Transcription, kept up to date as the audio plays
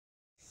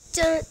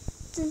Dun,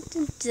 dun,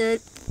 dun, dun,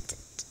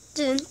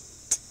 dun,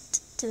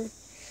 dun.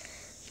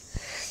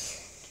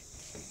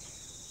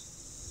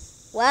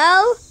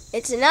 Well,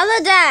 it's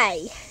another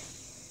day,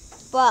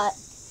 but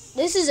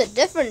this is a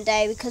different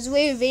day because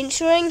we're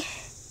venturing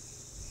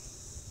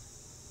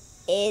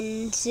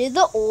into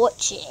the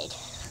orchard.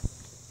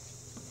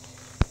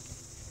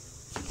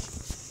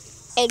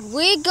 And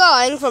we're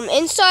going from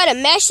inside a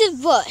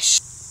massive bush.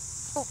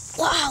 Oh,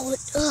 wow,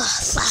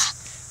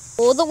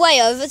 all the way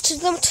over to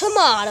the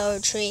tomato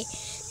tree.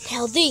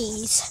 Now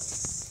these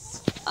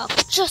are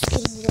just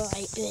getting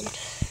ripened.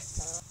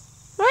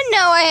 Right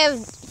now I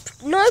have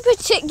no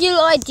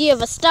particular idea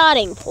of a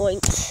starting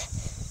point,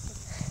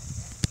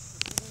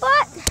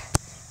 but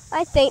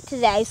I think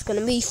today's going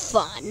to be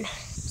fun.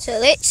 So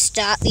let's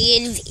start the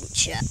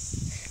adventure.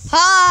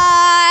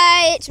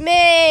 Hi, it's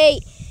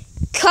me,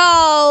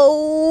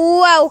 Cole.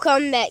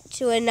 Welcome back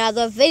to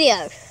another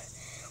video,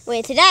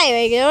 where today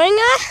we're doing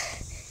a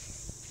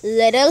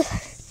little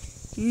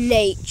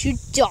nature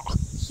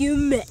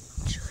documentary.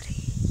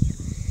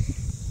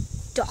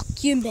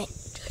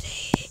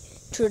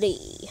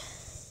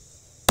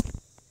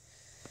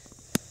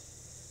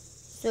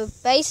 So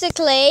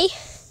basically,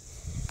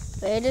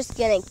 we're just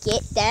gonna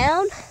get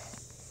down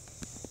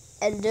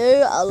and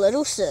do a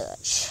little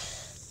search.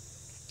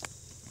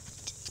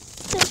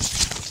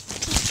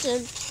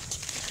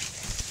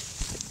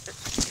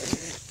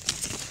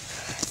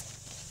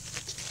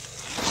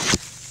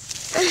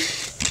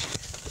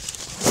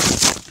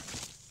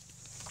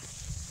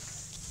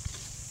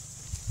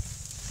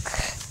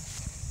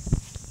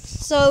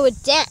 So we're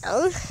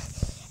down,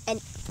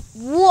 and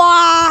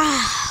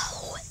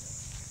wow!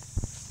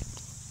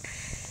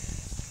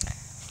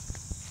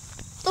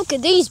 Look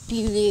at these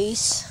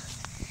beauties.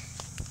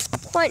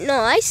 Quite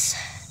nice.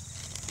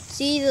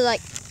 See, they're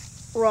like,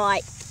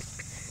 right.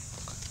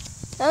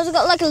 Now it's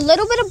got like a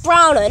little bit of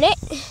brown in it,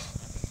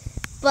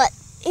 but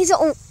these are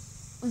all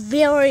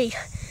very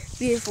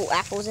beautiful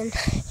apples, and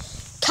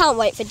can't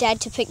wait for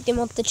Dad to pick them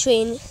off the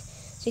tree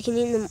so we can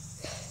eat them.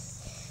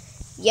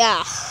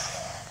 Yeah.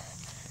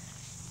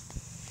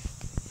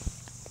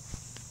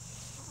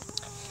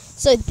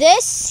 So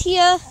this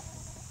here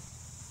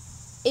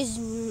is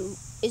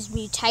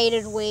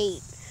mutated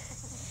wheat,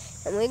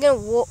 and we're gonna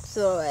walk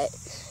through it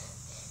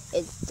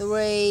in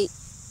 3,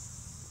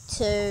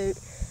 2,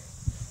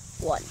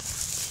 1.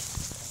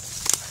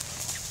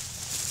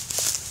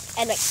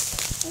 And like,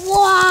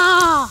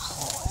 wow!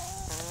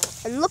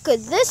 And look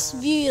at this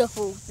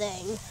beautiful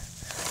thing.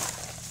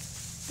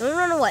 Don't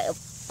run away. Oh,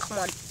 come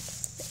on. Let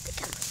the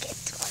camera get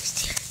close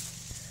to you.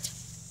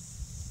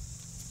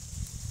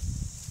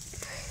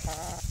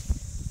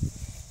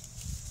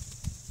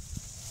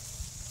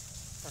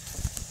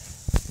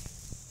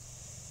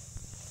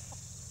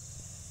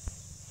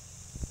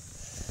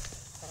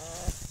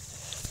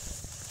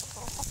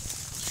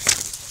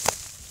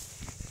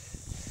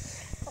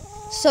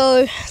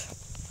 So,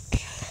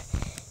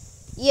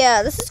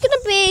 yeah, this is going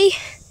to be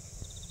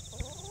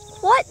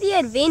quite the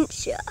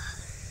adventure.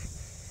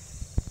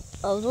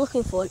 I was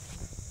looking for it.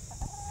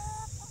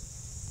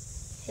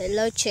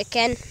 Hello,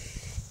 chicken.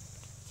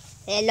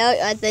 Hello,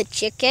 other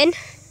chicken.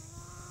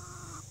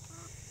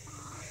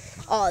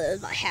 Oh,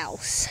 there's my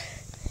house.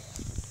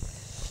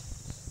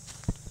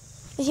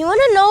 If you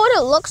want to know what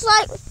it looks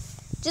like,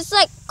 just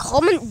like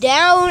comment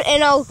down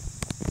and I'll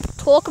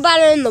talk about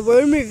it in the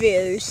room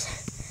reviews.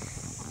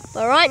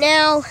 But right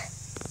now,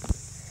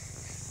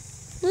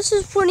 this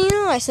is pretty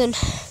nice, and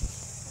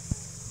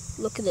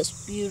look at this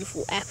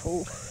beautiful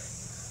apple.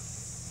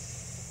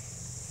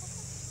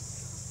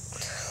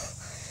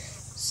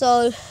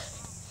 So,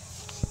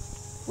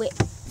 wait.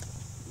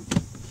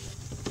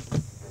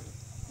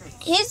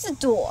 Here's the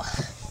door.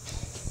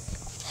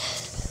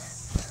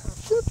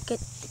 Look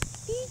at the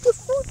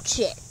beautiful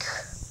chick.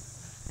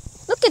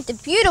 Look at the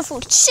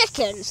beautiful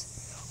chickens.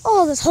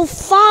 Oh, there's a whole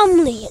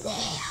family in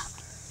there.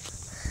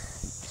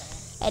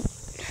 And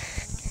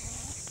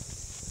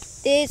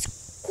there's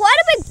quite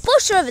a big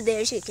bush over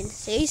there, as you can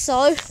see,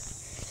 so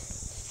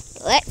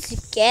let's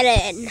get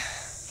in.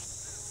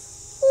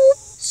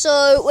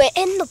 So we're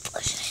in the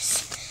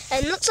bushes,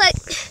 and it looks like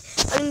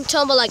I can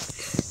tell by like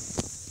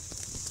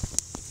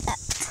that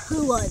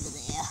poo over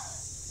there.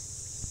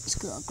 It's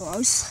kind of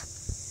gross.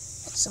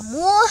 And some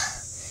more.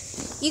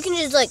 You can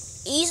just like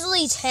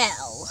easily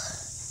tell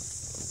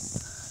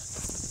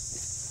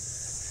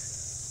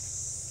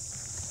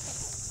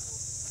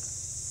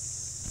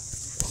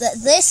that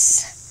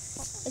this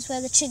is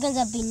where the chickens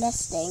have been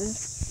nesting.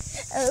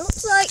 And it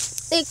looks like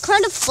they're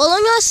kind of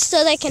following us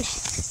so they can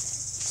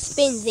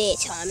spend their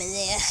time in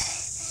there.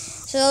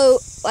 So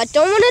I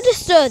don't want to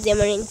disturb them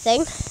or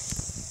anything,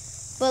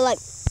 but like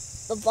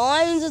the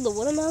vines of the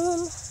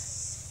watermelon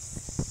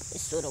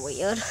is sort of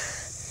weird.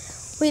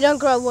 We don't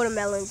grow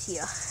watermelons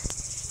here.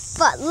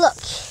 But look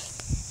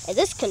at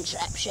this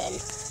contraption.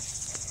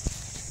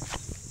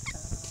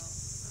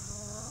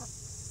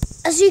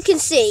 As you can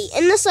see,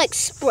 in this like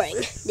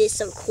spring, there's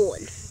some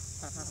corn.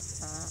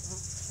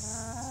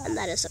 And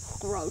that is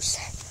gross.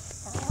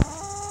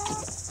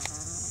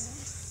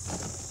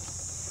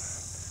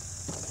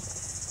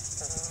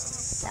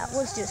 That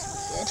was just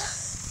weird.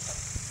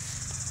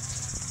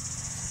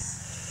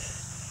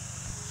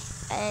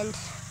 And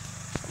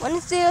I wonder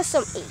if there are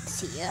some eggs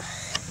here.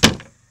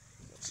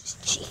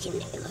 Just checking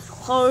their little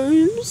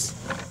homes.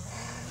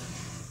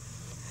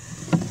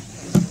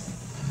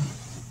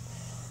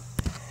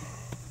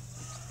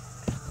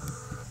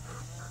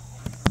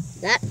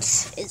 That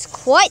is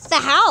quite the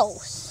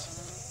house.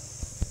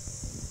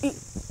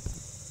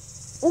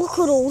 Look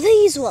at all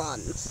these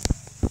ones.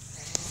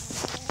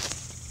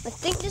 I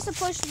think they're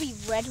supposed to be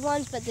red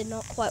ones, but they're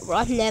not quite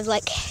right. And they have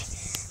like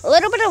a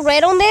little bit of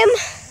red on them,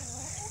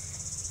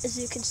 as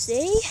you can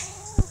see.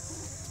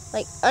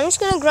 Like, I'm just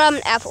gonna grab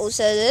an apple,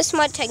 so this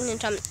might take me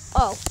time.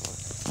 Oh,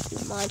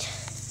 never mind.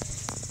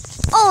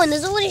 Oh, and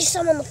there's already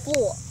some on the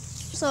floor.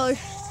 So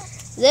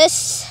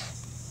this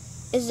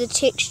is the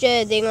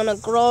texture they're gonna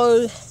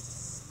grow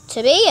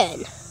to be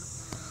in.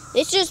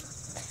 Let's just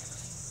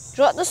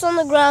drop this on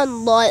the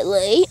ground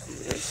lightly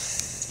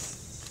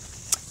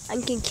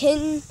and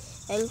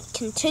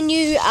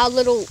continue our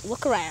little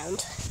look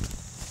around.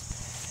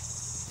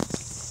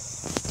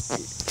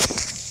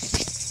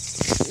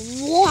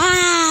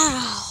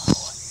 Wow!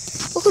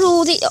 Look at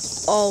all the...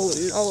 Oh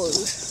no,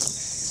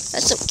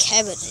 that's some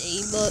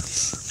cavity, but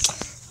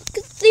look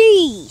at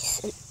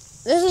these.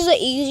 This is the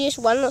easiest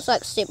one that's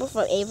like separate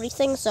from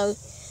everything, so I'm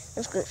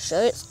just going to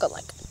show you. It's got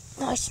like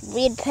a nice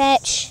red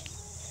patch,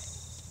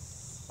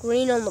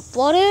 green on the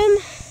bottom.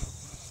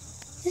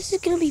 This is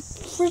going to be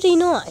pretty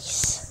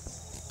nice.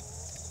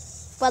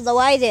 By the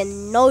way, there are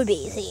no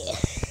bees here.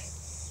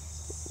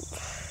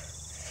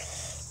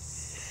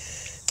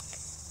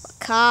 My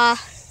car.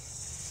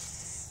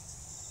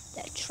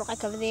 That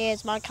trike over there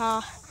is my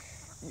car.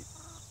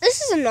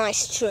 This is a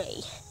nice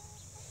tree.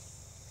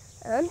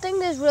 I don't think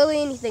there's really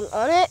anything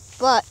on it,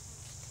 but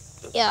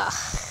yeah.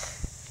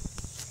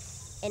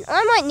 And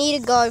I might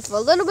need to go for a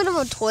little bit of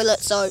a toilet,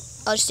 so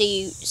I'll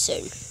see you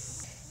soon.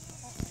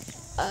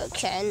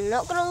 Okay, I'm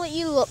not gonna let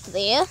you look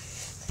there,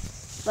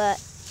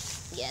 but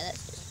yeah,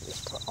 that's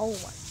just, oh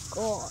my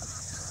god.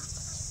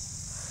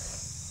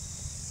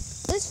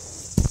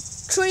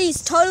 This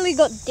tree's totally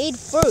got dead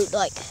fruit,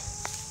 like,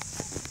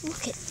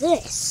 look at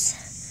this.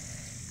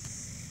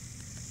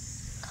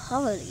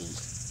 Holy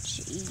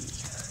gee.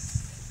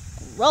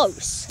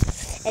 Gross.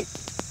 And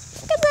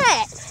look at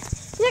that.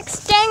 It's like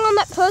staying on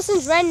that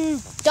person's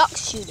random duck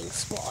shooting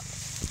spot.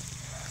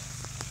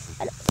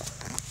 And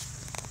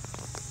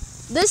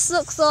this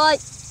looks like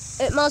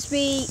it must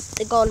be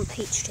the golden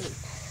peach tree.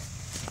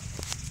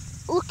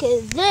 Look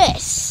at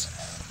this.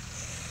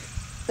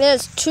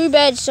 There's two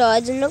bad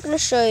sides. I'm not going to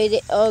show you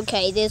that.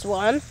 Okay, there's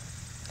one.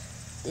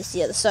 This is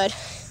the other side.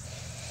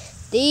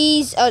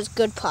 These are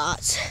good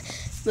parts.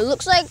 But it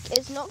looks like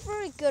it's not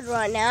very good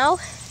right now.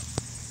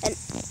 And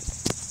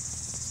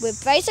we're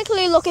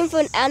basically looking for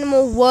an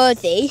animal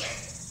worthy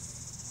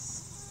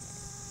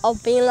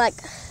of being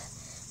like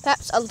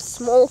perhaps a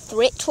small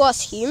threat to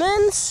us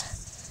humans.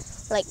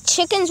 Like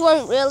chickens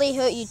won't really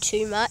hurt you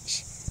too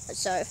much. I'm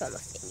sorry if I'm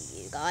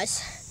offending you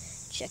guys.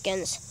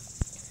 Chickens.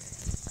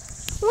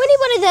 Or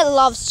anybody that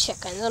loves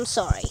chickens, I'm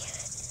sorry.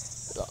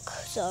 Look,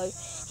 so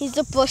here's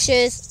the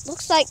bushes.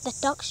 Looks like the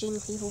duck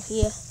shooting people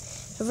here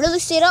have really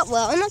set up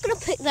well. I'm not going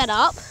to pick that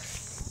up.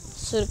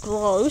 It's sort of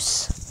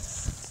gross.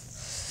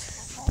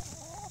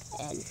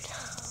 And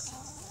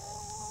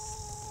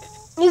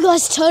you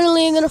guys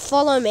totally are going to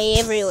follow me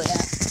everywhere.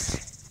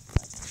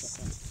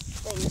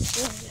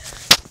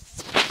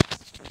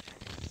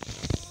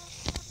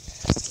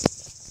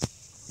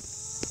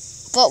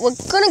 But we're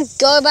going to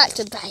go back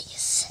to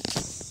base.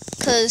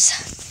 Because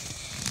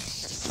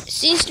it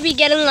seems to be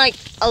getting like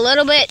a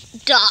little bit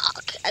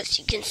dark, as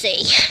you can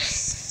see.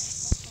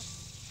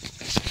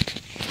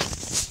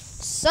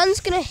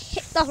 Sun's going to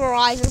hit the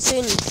horizon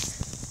soon.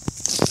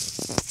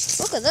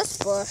 Look at this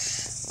bush.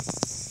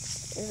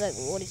 There's like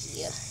water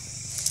here.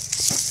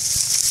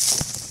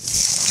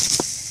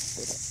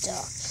 It's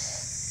dark.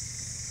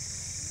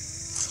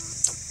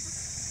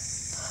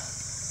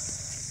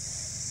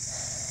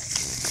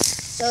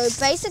 So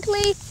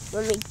basically,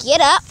 when we get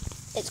up,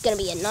 it's going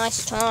to be a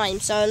nice time.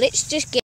 So let's just get